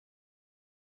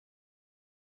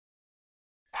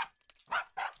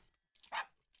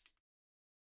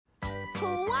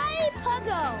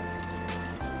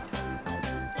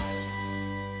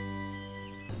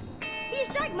be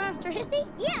a shark monster, Hissy?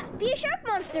 Yeah, be a shark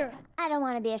monster. I don't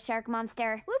want to be a shark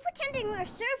monster. We're pretending we're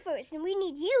surfers, and we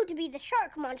need you to be the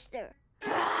shark monster.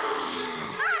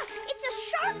 It's a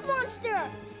shark monster!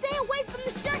 Stay away from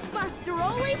the shark monster,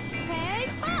 Rolly. Hang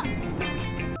up!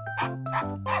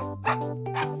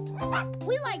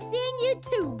 We like seeing you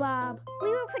too, Bob. We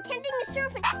were pretending to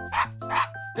surf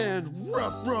And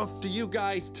rough to you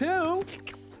guys, too.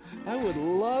 I would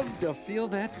love to feel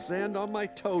that sand on my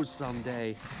toes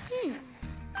someday.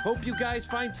 Hope you guys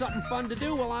find something fun to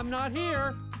do while I'm not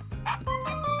here.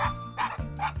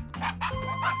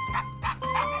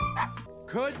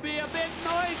 Could be a bit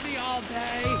noisy all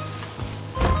day.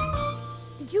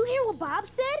 Did you hear what Bob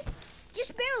said?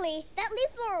 Just barely. That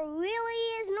leaf blower really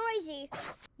is noisy.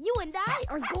 You and I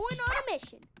are going on a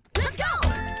mission. Let's go!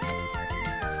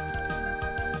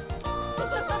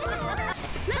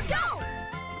 Let's go!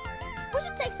 We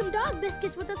should take some dog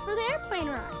biscuits with us for the airplane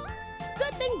ride.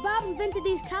 Good thing Bob invented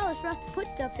these collars for us to put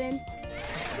stuff in.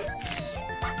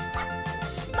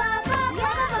 Ba, ba,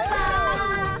 ba, ba,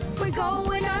 ba. We're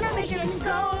going on a mission,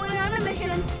 going on a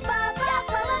mission. Ba, ba,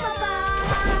 ba, ba, ba,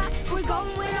 ba. We're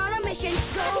going on a mission,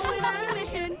 going on a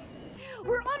mission.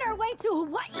 We're on our way to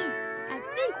Hawaii. I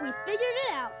think we figured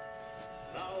it out.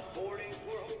 Now boarding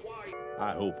for Hawaii.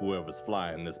 I hope whoever's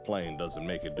flying this plane doesn't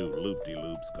make it do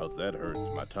loop-de-loops, because that hurts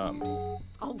my tummy.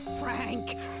 Oh,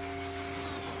 Frank.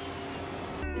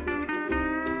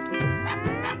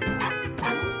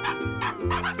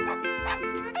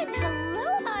 And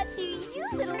aloha to you,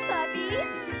 little puppies.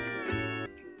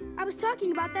 I was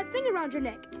talking about that thing around your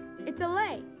neck. It's a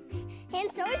lei.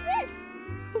 And so is this.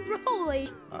 Rolly.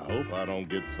 I hope I don't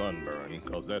get sunburned,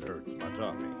 because that hurts my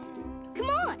tummy. Come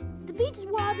on. The beach is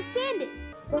where all the sand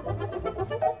is.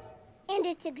 And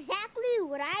it's exactly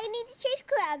what I need to chase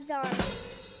crabs on.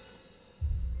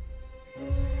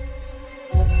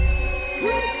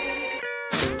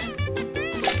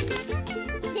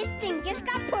 This thing just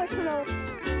got personal.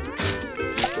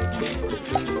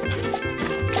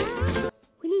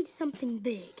 We need something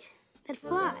big that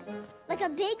flies. Like a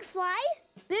big fly?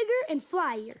 Bigger and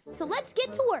flyier. So let's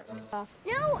get to work.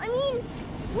 No, I mean,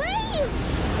 wave!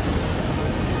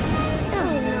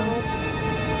 Oh, no.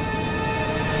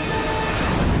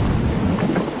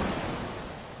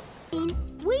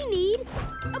 We need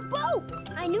a boat.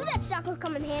 I knew that stock would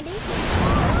come in handy.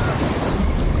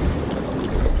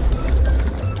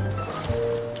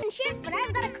 Shit, but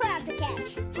I've got a crab to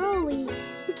catch. Rolly,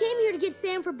 we came here to get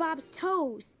sand for Bob's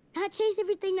toes, not chase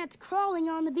everything that's crawling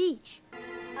on the beach.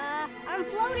 I'm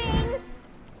floating.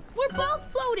 We're both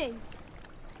floating.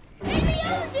 In the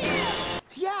ocean!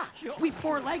 Yeah, we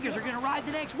four-leggers are gonna ride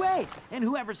the next wave, and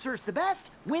whoever surfs the best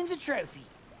wins a trophy.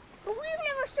 But we've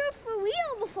never surfed for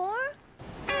real before.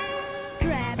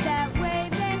 Grab that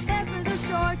wave and head for the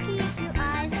shore. Keep your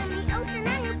eyes on the ocean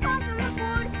and your paws on the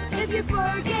board. If your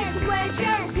fur gets wet,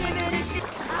 just give it a shake.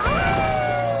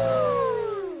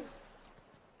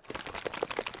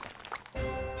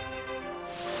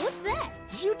 What's that?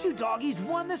 You two doggies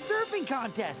won the surfing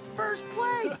contest. First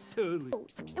place. Totally.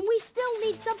 And we still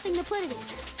need something to put it in.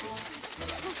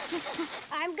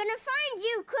 I'm gonna find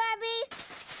you, Krabby.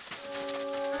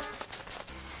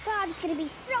 Bob's gonna be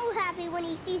so happy when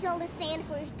he sees all the sand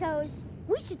for his toes.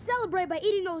 We should celebrate by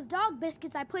eating those dog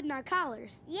biscuits I put in our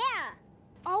collars. Yeah.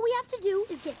 All we have to do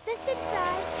is get this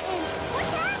inside and...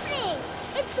 What's happening?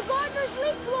 It's the gardener's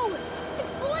leaf blower.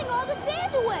 It's blowing all the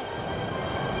sand away.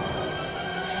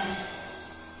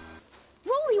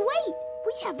 Rolly, wait.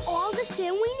 We have all the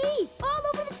sand we need. All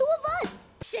over the two of us.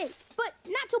 Shake, but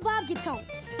not till Bob gets home.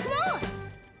 Come on.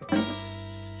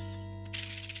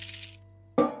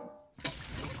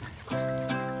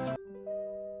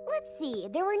 Let's see,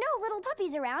 there were no little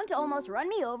puppies around to almost run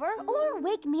me over, or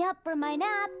wake me up from my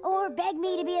nap, or beg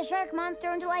me to be a shark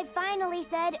monster until I finally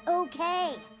said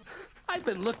okay. I've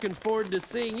been looking forward to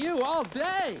seeing you all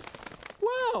day.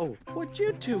 Whoa, what'd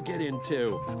you two get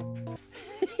into?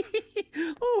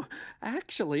 Oh,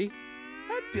 actually,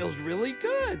 that feels really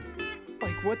good.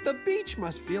 Like what the beach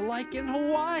must feel like in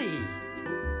Hawaii.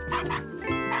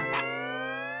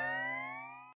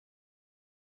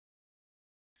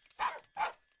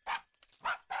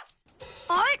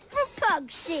 Art for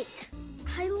Pug's sake.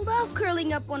 I love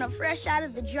curling up on a fresh out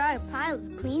of the dryer pile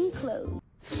of clean clothes.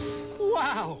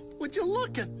 Wow, would you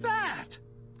look at that?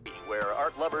 Where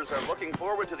art lovers are looking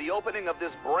forward to the opening of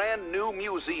this brand new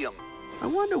museum. I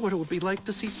wonder what it would be like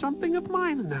to see something of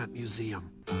mine in that museum.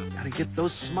 Gotta get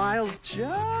those smiles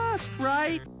just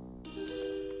right.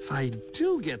 If I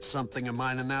do get something of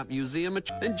mine in that museum,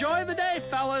 enjoy the day,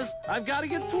 fellas. I've got to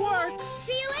get to work.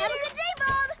 See you later. Have a good day,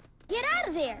 Bob. Get out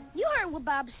of there. You heard what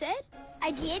Bob said.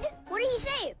 I did? What did he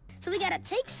say? So we gotta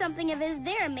take something of his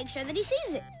there and make sure that he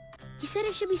sees it. He said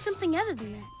it should be something other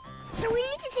than that. So we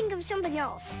need to think of something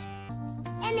else.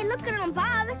 And they look good on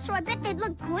Bob, so I bet they'd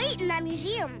look great in that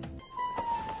museum.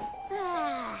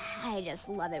 I just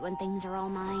love it when things are all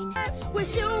mine. We're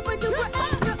super duper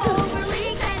extra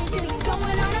overly excited to be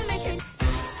going on a mission.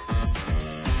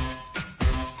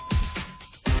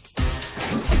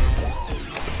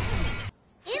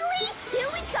 Italy, here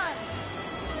we come.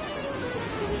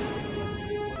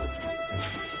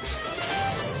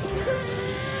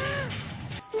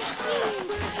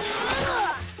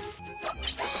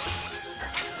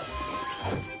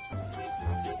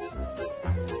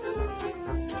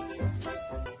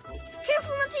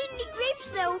 Careful not to eat any grapes,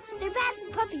 though. They're bad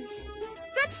for puppies.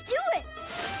 Let's do it.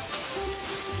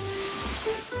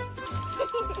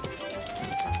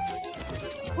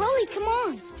 Rolly, come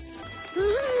on.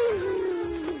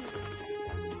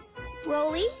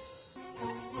 Rolly?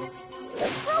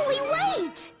 Rolly,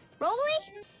 wait! Rolly?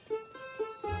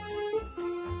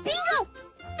 Bingo!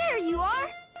 There you are.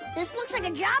 This looks like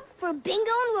a job for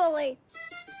Bingo and Rolly.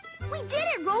 We did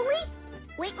it, Rolly.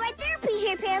 Wait right there,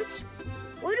 PJ Pants.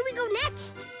 Where do we go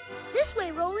next? This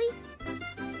way, Rolly.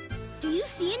 Do you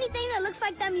see anything that looks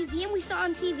like that museum we saw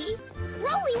on TV?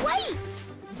 Rolly, wait!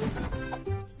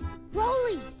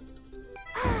 Rolly!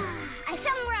 I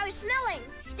found where I was smelling.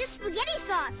 This spaghetti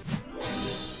sauce.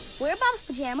 Where are Bob's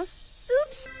pajamas?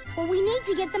 Oops! Well, we need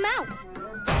to get them out.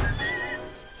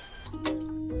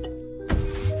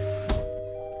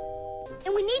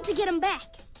 And we need to get them back.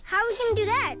 How are we gonna do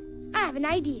that? I have an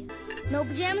idea. No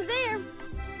pajamas there.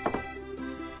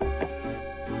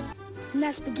 And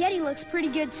that spaghetti looks pretty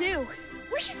good, too.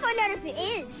 We should find out if it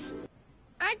is.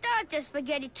 I thought the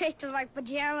spaghetti tasted like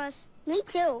pajamas. Me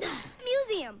too.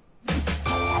 Museum.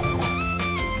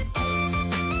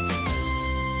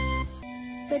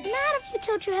 But not if you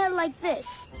tilt your head like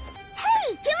this.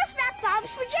 Hey, give us back Bob's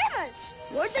pajamas.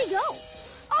 Where'd they go?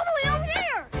 All the way over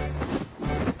there.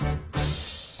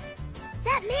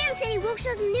 That man said he works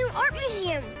at the new art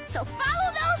museum. So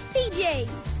follow those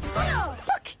PJs. Oh,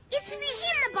 look, it's the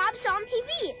museum that Bob saw on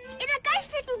TV. And that guy's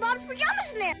taking Bob's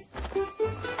pajamas in there.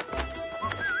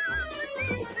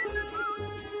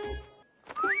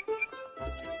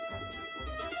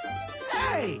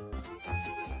 Hey!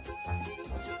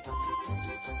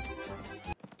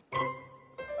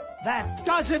 That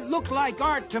doesn't look like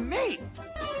art to me.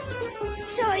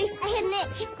 Sorry, I had an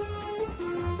itch.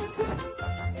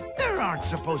 There aren't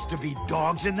supposed to be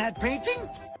dogs in that painting.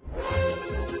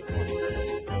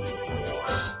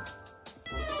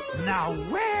 Now,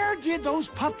 where did those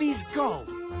puppies go?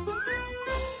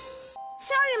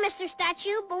 Sorry, Mr.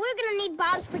 Statue, but we're gonna need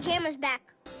Bob's pajamas back.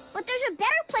 But there's a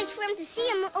better place for him to see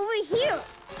him over here.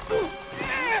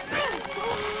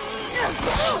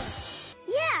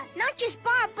 Yeah, not just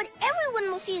Bob, but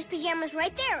everyone will see his pajamas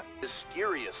right there.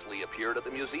 Mysteriously appeared at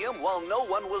the museum while no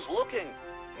one was looking.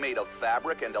 Made of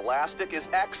fabric and elastic, is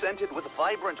accented with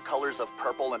vibrant colors of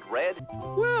purple and red.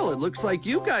 Well, it looks like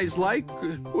you guys like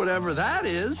whatever that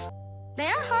is. They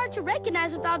are hard to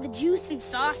recognize with all the juice and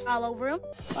sauce all over them.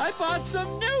 I bought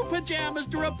some new pajamas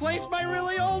to replace my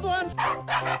really old ones.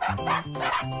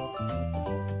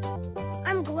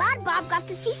 I'm glad Bob got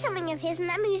to see something of his in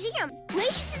that museum.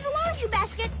 Race to the laundry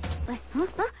basket.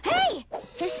 Hey!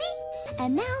 Hissy?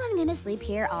 And now I'm gonna sleep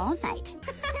here all night.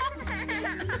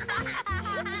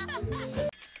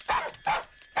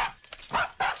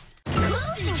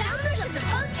 Close encounters of the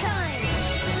Pug kind.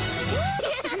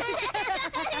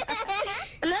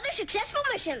 Another successful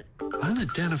mission.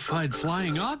 Unidentified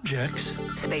flying objects?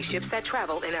 Spaceships that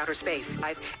travel in outer space,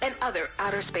 and other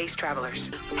outer space travelers.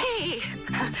 Hey,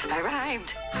 I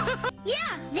rhymed.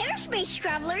 Yeah, they're space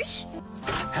travelers.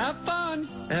 Have fun,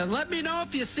 and let me know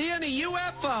if you see any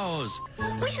UFOs.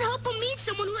 We should help them meet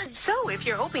someone who has... So if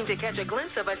you're hoping to catch a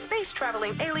glimpse of a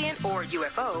space-traveling alien or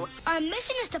UFO, Our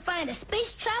mission is to find a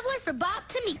space traveler for Bob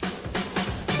to meet.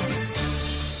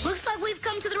 Looks like we've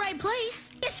come to the right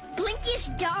place. This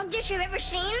blinkiest dog dish I've ever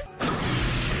seen.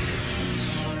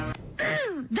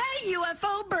 That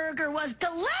UFO burger was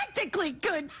galactically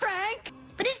good, Frank.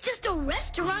 But it's just a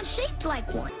restaurant shaped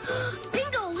like one.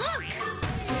 Bingo, look!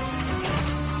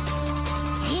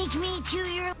 Take me to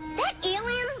your... That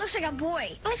alien looks like a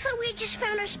boy. I thought we had just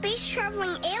found our space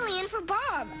traveling alien for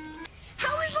Bob.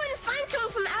 How are we going to find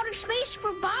someone from outer space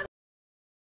for Bob?